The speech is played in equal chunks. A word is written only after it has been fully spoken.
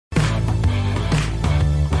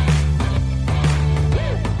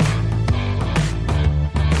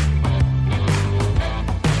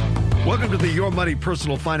the Your Money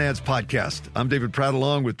Personal Finance Podcast. I'm David Pratt,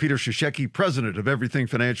 along with Peter Krzyzewski, president of Everything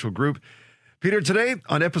Financial Group. Peter, today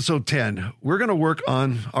on episode 10, we're going to work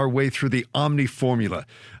on our way through the Omni Formula.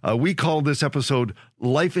 We call this episode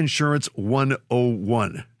Life Insurance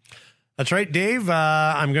 101. That's right, Dave.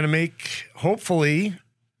 I'm going to make, hopefully,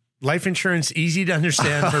 life insurance easy to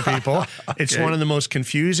understand for people. It's one of the most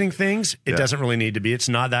confusing things. It doesn't really need to be. It's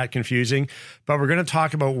not that confusing. But we're going to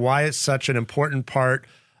talk about why it's such an important part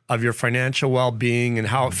of your financial well-being and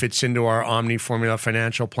how it fits into our Omni Formula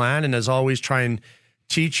financial plan. And as always, try and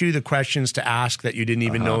teach you the questions to ask that you didn't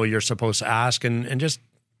even know you're supposed to ask, and just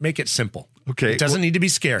make it simple. Okay. It doesn't need to be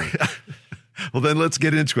scary. Well, then let's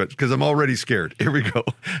get into it, because I'm already scared. Here we go.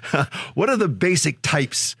 What are the basic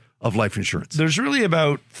types of life insurance? There's really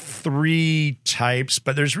about 3 types,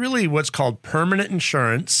 but there's really what's called permanent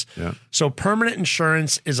insurance. Yeah. So permanent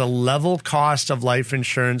insurance is a level cost of life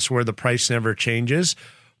insurance where the price never changes.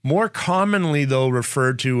 More commonly, though,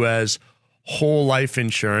 referred to as whole life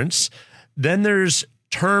insurance. Then there's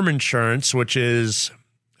term insurance, which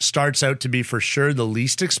starts out to be for sure the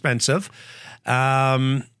least expensive.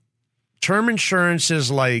 Term insurance is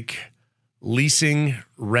like leasing,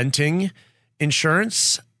 renting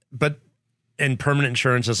insurance, and permanent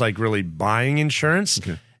insurance is like really buying insurance.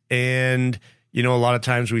 Okay. And, a lot of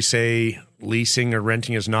times we say leasing or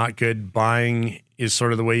renting is not good. Buying is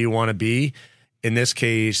sort of the way you want to be. In this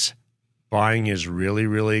case, buying is really,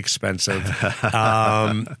 really expensive.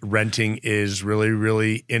 Renting is really,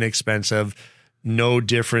 really inexpensive. No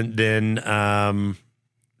different than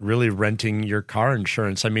really renting your car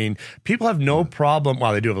insurance. I mean, people have no problem.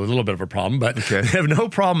 Well, they do have a little bit of a problem, but they have no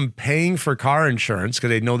problem paying for car insurance because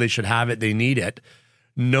they know they should have it, they need it,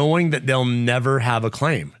 knowing that they'll never have a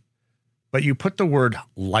claim. But you put the word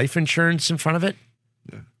life insurance in front of it,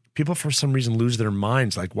 people for some reason lose their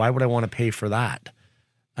minds. Like, why would I want to pay for that?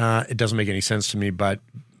 It doesn't make any sense to me, but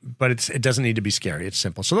it doesn't need to be scary. It's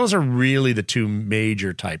simple. So those are really the 2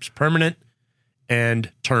 major types, permanent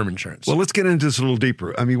and term insurance. Well, let's get into this a little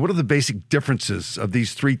deeper. I mean, what are the basic differences of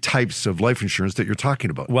these 3 types of life insurance that you're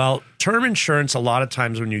talking about? Well, term insurance, a lot of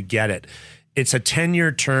times when you get it, it's a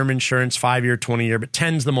 10-year term insurance, 5-year, 20-year, but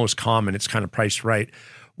 10's the most common. It's kind of priced right,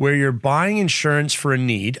 where you're buying insurance for a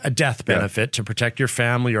need, a death benefit to protect your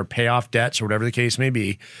family or pay off debts or whatever the case may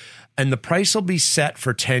be. And the price will be set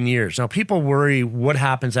for 10 years. Now, people worry what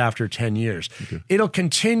happens after 10 years. Okay. It'll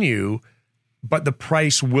continue, but the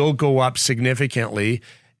price will go up significantly.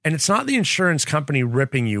 And it's not the insurance company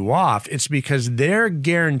ripping you off. It's because they're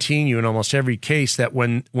guaranteeing you in almost every case that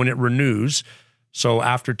when it renews, so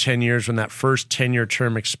after 10 years, when that first 10-year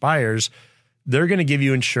term expires, they're going to give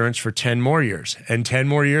you insurance for 10 more years and 10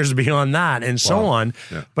 more years beyond that and so on.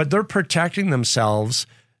 Yeah. But they're protecting themselves,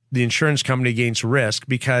 the insurance company, against risk,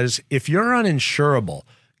 because if you're uninsurable,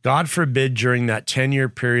 God forbid during that 10-year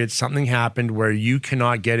period, something happened where you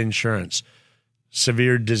cannot get insurance,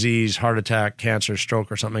 severe disease, heart attack, cancer,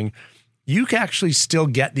 stroke or something, you can actually still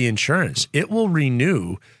get the insurance. It will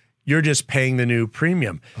renew. You're just paying the new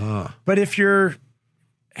premium. But if you're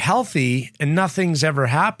healthy and nothing's ever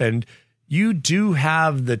happened, you do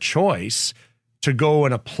have the choice to go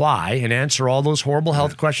and apply and answer all those horrible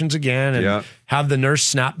health questions again and have the nurse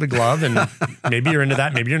snap the glove, and maybe you're into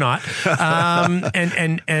that, maybe you're not,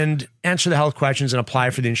 and answer the health questions and apply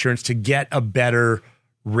for the insurance to get a better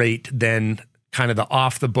rate than kind of the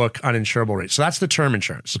off-the-book uninsurable rate. So that's the term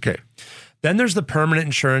insurance. Okay. Then there's the permanent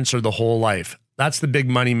insurance or the whole life. That's the big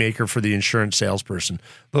money maker for the insurance salesperson.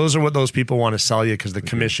 Those are what those people want to sell you because the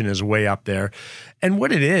commission is way up there. And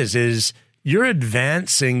what it is you're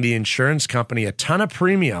advancing the insurance company a ton of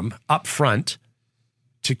premium up front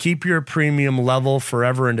to keep your premium level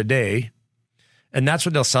forever and a day. And that's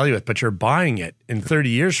what they'll sell you with, but you're buying it. In 30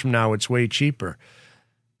 years from now, it's way cheaper.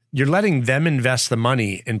 You're letting them invest the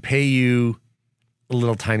money and pay you a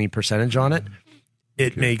little tiny percentage on it.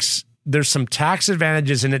 There's some tax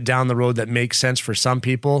advantages in it down the road that make sense for some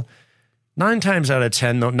people. 9 times out of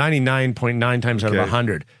 10, though, 99.9 times out of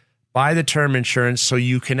 100, buy the term insurance so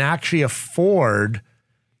you can actually afford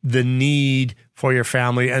the need for your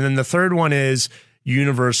family. And then the third one is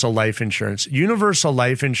universal life insurance. Universal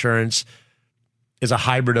life insurance is a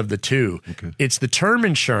hybrid of the 2. Okay. It's the term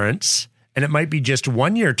insurance, and it might be just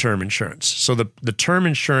 1-year term insurance. So the term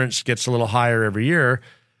insurance gets a little higher every year,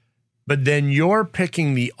 but then you're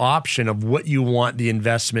picking the option of what you want the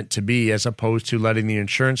investment to be as opposed to letting the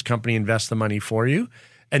insurance company invest the money for you.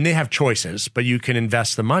 And they have choices, but you can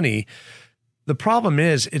invest the money. The problem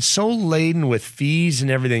is it's so laden with fees and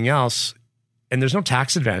everything else, and there's no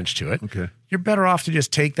tax advantage to it. Okay. You're better off to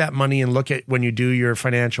just take that money and look at, when you do your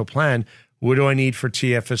financial plan, What do I need for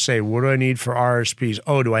TFSA? What do I need for RSPs?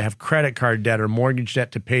 Oh, do I have credit card debt or mortgage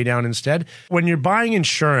debt to pay down instead? When you're buying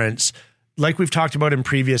insurance, like we've talked about in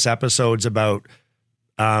previous episodes about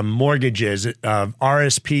mortgages,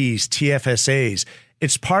 RSPs, TFSAs,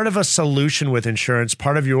 it's part of a solution with insurance,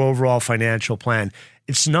 part of your overall financial plan.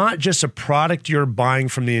 It's not just a product you're buying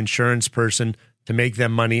from the insurance person to make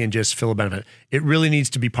them money and just fill a benefit. It really needs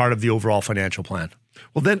to be part of the overall financial plan.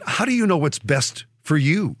 Well, then how do you know what's best for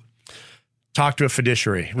you? Talk to a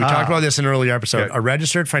fiduciary. We talked about this in an earlier episode. Okay. A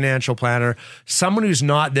registered financial planner, someone who's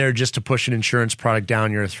not there just to push an insurance product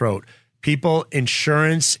down your throat. People,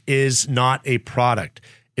 insurance is not a product.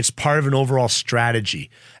 It's part of an overall strategy.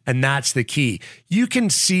 And that's the key. You can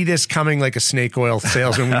see this coming like a snake oil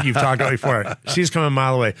salesman. You've talked about before. See this coming a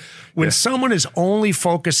mile away. When someone is only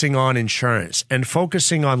focusing on insurance and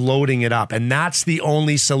focusing on loading it up, and that's the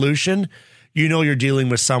only solution, you know you're dealing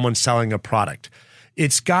with someone selling a product.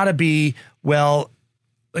 It's got to be, well,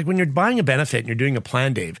 like when you're buying a benefit and you're doing a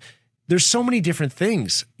plan, Dave, there's so many different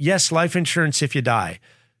things. Yes, life insurance if you die.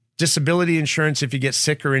 Disability insurance if you get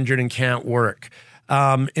sick or injured and can't work.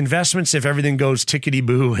 Investments if everything goes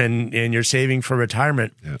tickety-boo and you're saving for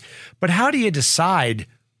retirement. Yeah. But how do you decide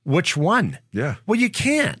which one? Yeah. Well, you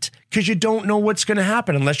can't because you don't know what's going to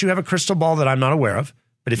happen unless you have a crystal ball that I'm not aware of.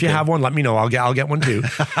 But if you have one, let me know. I'll get one too.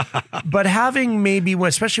 But having maybe,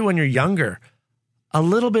 especially when you're younger, a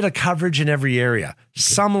little bit of coverage in every area.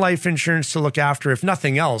 Some life insurance to look after, if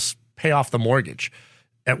nothing else, pay off the mortgage.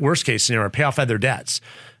 At worst case scenario, pay off other debts.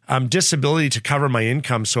 Disability to cover my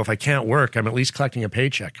income, so if I can't work, I'm at least collecting a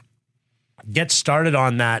paycheck. Get started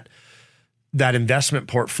on that investment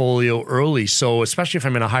portfolio early. So especially if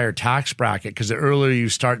I'm in a higher tax bracket, because the earlier you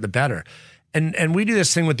start, the better. And we do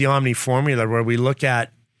this thing with the Omni formula where we look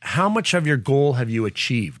at how much of your goal have you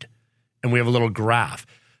achieved? And we have a little graph.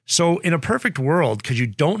 So in a perfect world, because you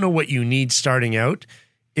don't know what you need starting out,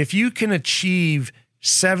 if you can achieve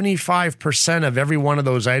 75% of every one of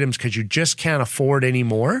those items because you just can't afford any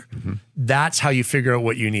more, that's how you figure out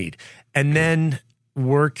what you need. And then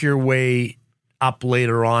work your way up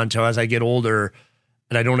later on to as I get older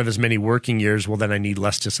and I don't have as many working years, well, then I need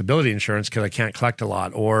less disability insurance because I can't collect a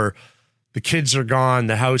lot. Or the kids are gone,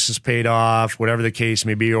 the house is paid off, whatever the case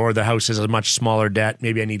may be, or the house is a much smaller debt.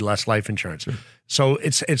 Maybe I need less life insurance. Sure. So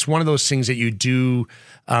it's one of those things that you do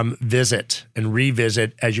visit and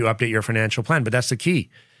revisit as you update your financial plan. But that's the key.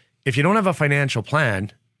 If you don't have a financial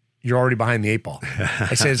plan, you're already behind the eight ball.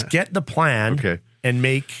 It says get the plan and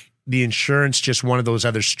make the insurance just one of those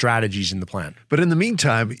other strategies in the plan. But in the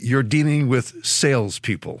meantime, you're dealing with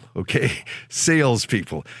salespeople, okay?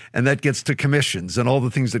 Salespeople. And that gets to commissions and all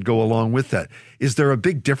the things that go along with that. Is there a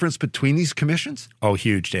big difference between these commissions? Oh,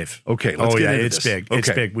 huge, Dave. Okay, let's get into this. Big. Okay.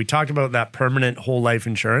 It's big. We talked about that permanent whole life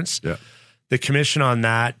insurance. Yeah. The commission on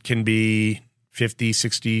that can be 50,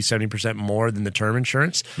 60, 70% more than the term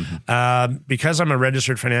insurance. Because I'm a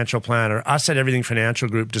registered financial planner, us at Everything Financial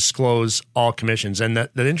Group disclose all commissions. And the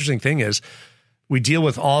interesting thing is we deal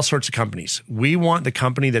with all sorts of companies. We want the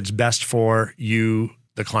company that's best for you,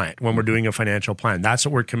 the client, when we're doing a financial plan. That's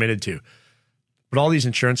what we're committed to. But all these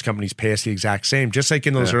insurance companies pay us the exact same. Just like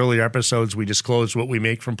in those earlier episodes, we disclosed what we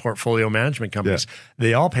make from portfolio management companies.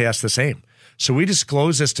 They all pay us the same. So we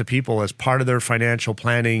disclose this to people as part of their financial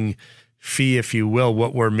planning fee, if you will,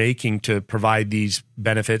 what we're making to provide these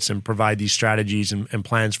benefits and provide these strategies and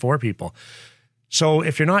plans for people. So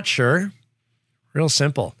if you're not sure, real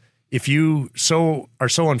simple. If you are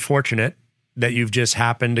so unfortunate that you've just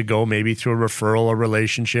happened to go maybe through a referral or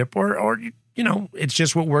relationship or you know, it's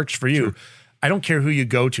just what works for you. Sure. I don't care who you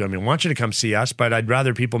go to. I mean, I want you to come see us, but I'd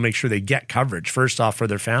rather people make sure they get coverage first off for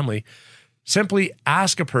their family. Simply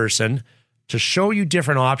ask a person to show you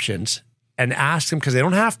different options and ask them, because they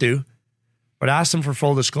don't have to, but ask them for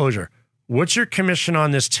full disclosure. What's your commission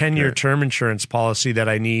on this 10-year term insurance policy that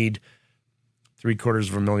I need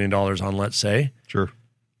 $750,000 on, let's say? Sure.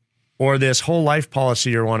 Or this whole life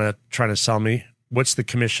policy you're trying to sell me, what's the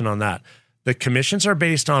commission on that? The commissions are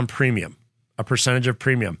based on premium, a percentage of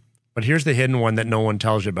premium. But here's the hidden one that no one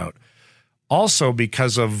tells you about. Also,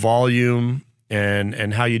 because of volume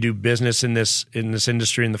and how you do business in this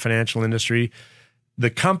industry, in the financial industry, the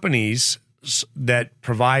companies that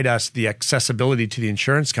provide us the accessibility to the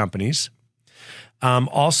insurance companies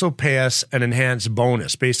also pay us an enhanced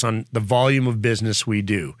bonus based on the volume of business we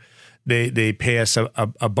do. They pay us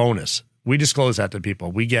a bonus. We disclose that to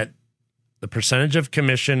people. We get the percentage of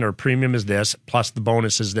commission or premium is this, plus the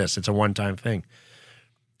bonus is this. It's a one-time thing.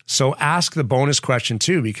 So ask the bonus question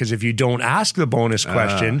too, because if you don't ask the bonus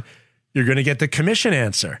question, you're going to get the commission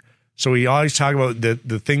answer. So we always talk about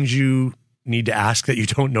the things you need to ask that you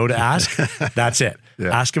don't know to ask. That's it.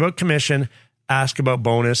 Yeah. Ask about commission, ask about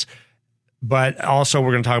bonus, but also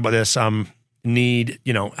we're going to talk about this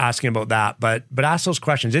asking about that, but ask those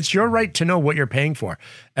questions. It's your right to know what you're paying for.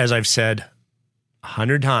 As I've said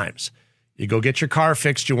 100 times, you go get your car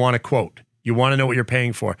fixed, you want a quote. You want to know what you're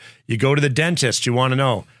paying for. You go to the dentist, you want to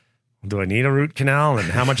know, do I need a root canal and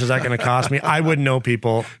how much is that going to cost me? I wouldn't know,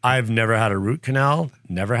 people. I've never had a root canal,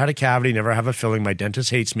 never had a cavity, never have a filling. My dentist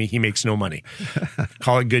hates me. He makes no money.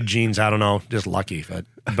 Call it good genes. I don't know. Just lucky.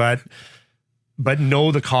 But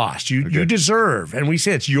know the cost. You deserve, and we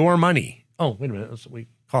say it's your money. Oh, wait a minute. We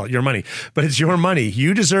call it your money, but it's your money.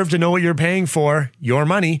 You deserve to know what you're paying for, your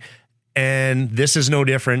money. And this is no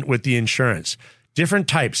different with the insurance. Different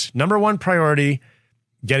types. Number one priority,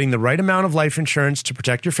 getting the right amount of life insurance to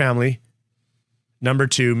protect your family. Number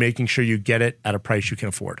two, making sure you get it at a price you can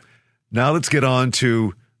afford. Now let's get on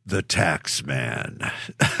to the tax man.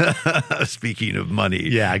 Speaking of money.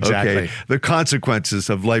 Yeah, exactly. Okay. The consequences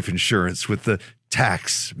of life insurance with the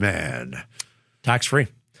tax man. Tax-free.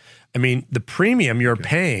 I mean, the premium you're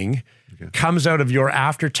paying comes out of your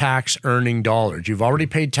after-tax earning dollars. You've already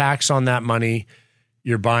paid tax on that money.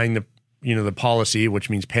 You're buying the policy, which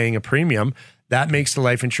means paying a premium. That makes the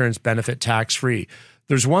life insurance benefit tax-free.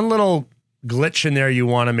 There's one little glitch in there you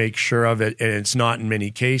want to make sure of it, and it's not in many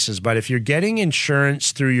cases, but if you're getting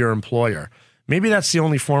insurance through your employer, maybe that's the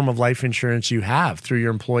only form of life insurance you have through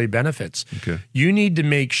your employee benefits. Okay. You need to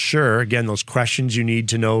make sure, again, those questions you need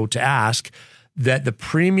to know to ask, that the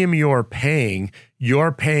premium you're paying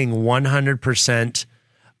 100%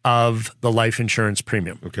 of the life insurance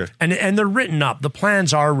premium. Okay. And they're written up. The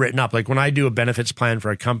plans are written up. Like when I do a benefits plan for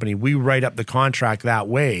a company, we write up the contract that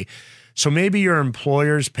way. So maybe your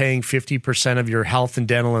employer's paying 50% of your health and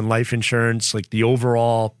dental and life insurance, like the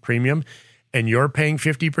overall premium, and you're paying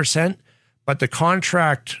 50%. But the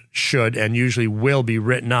contract should and usually will be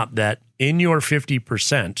written up that in your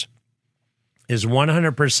 50% is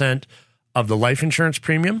 100% of the life insurance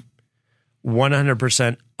premium,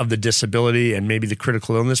 100% of the disability and maybe the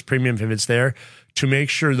critical illness premium if it's there, to make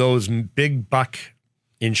sure those big buck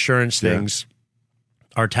insurance things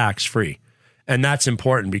are tax-free. And that's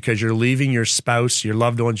important because you're leaving your spouse, your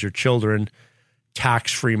loved ones, your children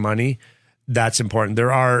tax-free money. That's important.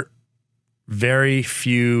 There are very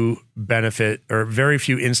few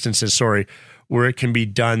instances, where it can be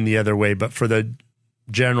done the other way. But for the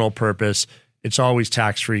general purpose, it's always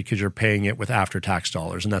tax-free because you're paying it with after-tax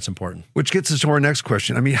dollars, and that's important. Which gets us to our next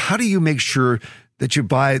question. I mean, how do you make sure that you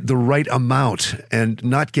buy the right amount and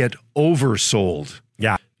not get oversold?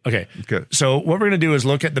 Yeah. Okay. So what we're going to do is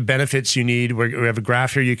look at the benefits you need. We have a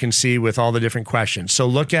graph here you can see with all the different questions. So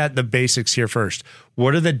look at the basics here first.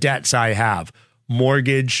 What are the debts I have?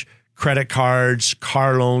 Mortgage, credit cards,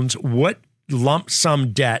 car loans. What lump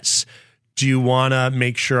sum debts do you want to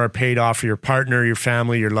make sure are paid off for your partner, your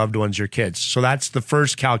family, your loved ones, your kids? So that's the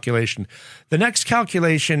first calculation. The next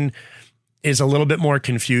calculation is a little bit more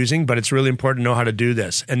confusing, but it's really important to know how to do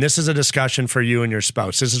this. And this is a discussion for you and your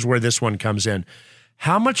spouse. This is where this one comes in.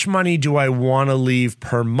 How much money do I want to leave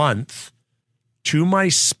per month to my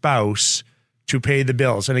spouse to pay the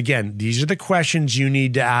bills? And again, these are the questions you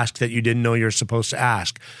need to ask that you didn't know you're supposed to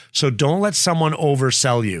ask. So don't let someone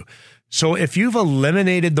oversell you. So if you've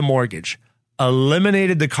eliminated the mortgage,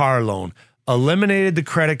 eliminated the car loan, eliminated the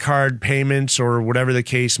credit card payments or whatever the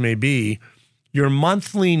case may be, your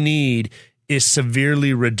monthly need is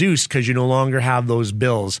severely reduced because you no longer have those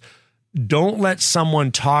bills. Don't let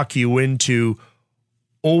someone talk you into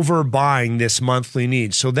overbuying this monthly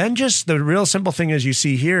need. So then just the real simple thing as you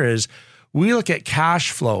see here is we look at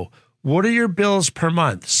cash flow. What are your bills per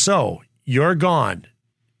month? So you're gone.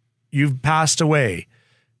 You've passed away.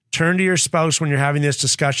 Turn to your spouse when you're having this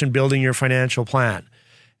discussion, building your financial plan,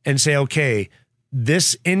 and say, okay,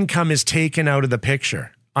 this income is taken out of the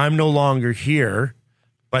picture. I'm no longer here,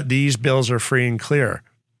 but these bills are free and clear.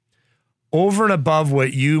 Over and above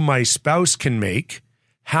what you, my spouse, can make,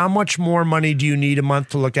 how much more money do you need a month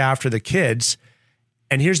to look after the kids?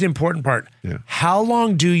 And here's the important part. Yeah. How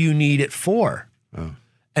long do you need it for? Oh.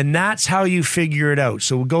 And that's how you figure it out.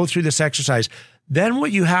 So we'll go through this exercise. Then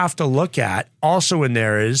what you have to look at also in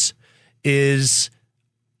there is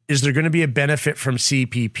there going to be a benefit from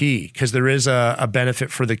CPP? Because there is a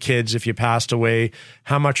benefit for the kids if you passed away.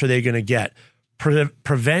 How much are they going to get?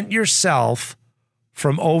 Prevent yourself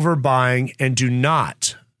from overbuying, and do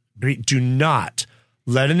not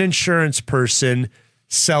let an insurance person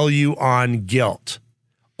sell you on guilt.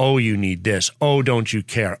 Oh, you need this. Oh, don't you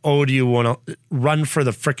care? Oh, do you want to run for the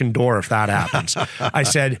frickin' door if that happens? I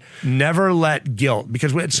said, never let guilt,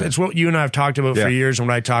 because it's what you and I have talked about for years and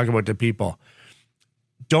what I talk about to people.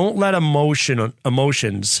 don't let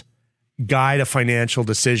emotions guide a financial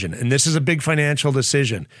decision. And this is a big financial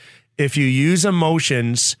decision. If you use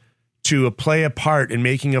emotions to play a part in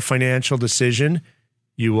making a financial decision,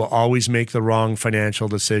 you will always make the wrong financial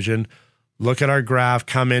decision. Look at our graph,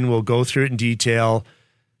 come in, we'll go through it in detail.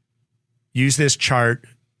 Use this chart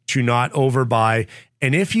to not overbuy.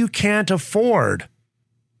 And if you can't afford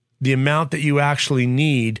the amount that you actually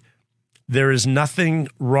need, there is nothing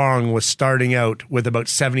wrong with starting out with about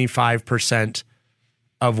 75%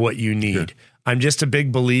 of what you need. Good. I'm just a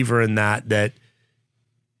big believer in that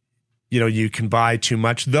you can buy too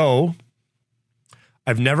much, though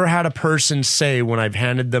I've never had a person say when I've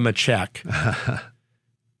handed them a check,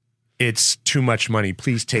 it's too much money.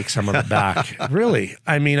 Please take some of it back. Really?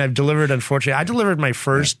 I mean, I delivered my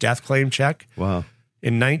first death claim check. Wow.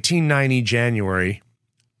 In 1990, January,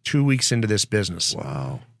 2 weeks into this business.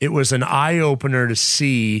 Wow. It was an eye-opener to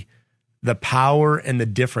see the power and the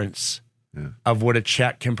difference of what a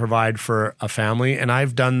check can provide for a family. And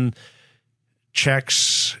I've done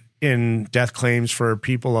checks in death claims for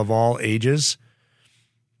people of all ages.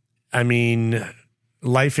 I mean,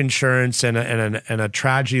 life insurance and a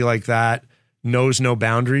tragedy like that knows no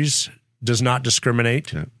boundaries, does not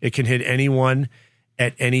discriminate. Yeah. It can hit anyone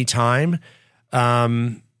at any time.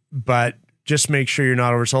 But just make sure you're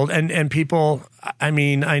not oversold. And people, I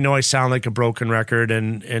mean, I know I sound like a broken record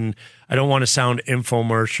and I don't want to sound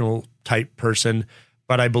infomercial type person,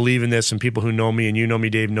 but I believe in this, and people who know me, and you know me,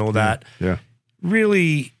 Dave, know that. Yeah.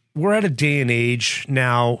 Really, we're at a day and age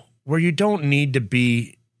now where you don't need to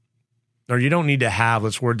be, or you don't need to have,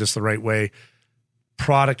 let's word this the right way,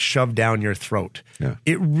 product shoved down your throat. Yeah.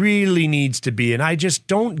 It really needs to be. And I just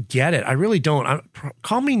don't get it. I really don't.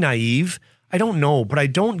 Call me naive. I don't know, but I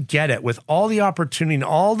don't get it with all the opportunity and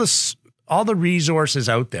all the resources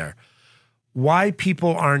out there, why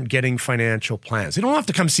people aren't getting financial plans. They don't have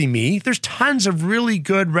to come see me. There's tons of really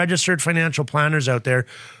good registered financial planners out there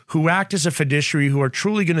who act as a fiduciary, who are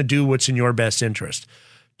truly going to do what's in your best interest.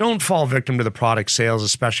 Don't fall victim to the product sales,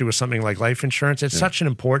 especially with something like life insurance. It's such an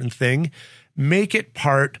important thing. Make it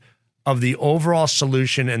part of the overall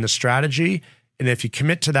solution and the strategy. And if you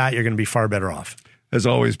commit to that, you're going to be far better off. As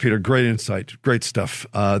always, Peter, great insight, great stuff.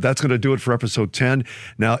 That's going to do it for episode 10.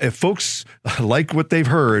 Now, if folks like what they've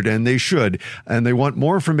heard, and they should, and they want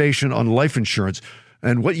more information on life insurance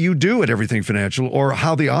and what you do at Everything Financial or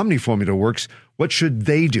how the Omni formula works, what should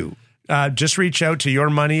they do? Just reach out to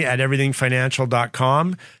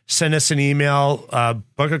yourmoney@everythingfinancial.com. Send us an email,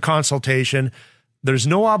 book a consultation. There's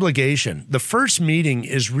no obligation. The first meeting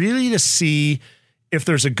is really to see if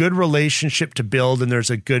there's a good relationship to build and there's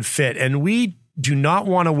a good fit. And we do not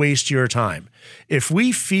want to waste your time. If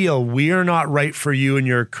we feel we are not right for you in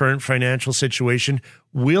your current financial situation,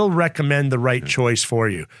 we'll recommend the right choice for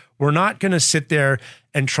you. We're not going to sit there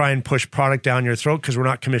and try and push product down your throat because we're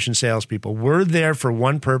not commission salespeople. We're there for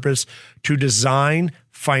one purpose: to design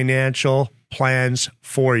financial plans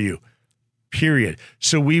for you, period.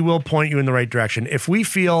 So we will point you in the right direction. If we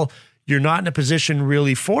feel you're not in a position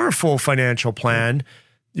really for a full financial plan,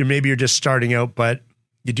 maybe you're just starting out, but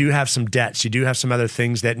you do have some debts, you do have some other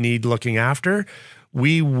things that need looking after,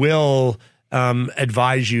 we will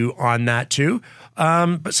advise you on that too.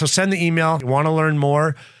 So send the email. If you want to learn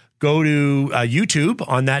more, go to YouTube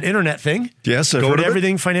on that internet thing. Yes, I've go heard to of it.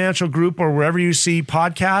 Everything Financial Group or wherever you see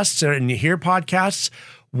podcasts and you hear podcasts.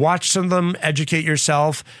 Watch some of them, educate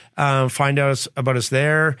yourself, find out about us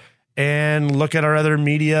there, and look at our other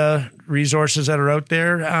media resources that are out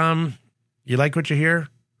there. You like what you hear?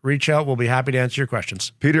 Reach out. We'll be happy to answer your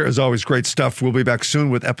questions. Peter, as always, great stuff. We'll be back soon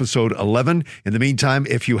with episode 11. In the meantime,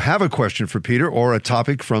 if you have a question for Peter or a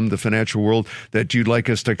topic from the financial world that you'd like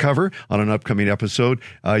us to cover on an upcoming episode,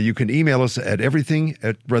 you can email us at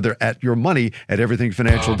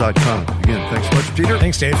yourmoney@everythingfinancial.com. Again, thanks so much, Peter.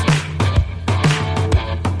 Thanks, Dave.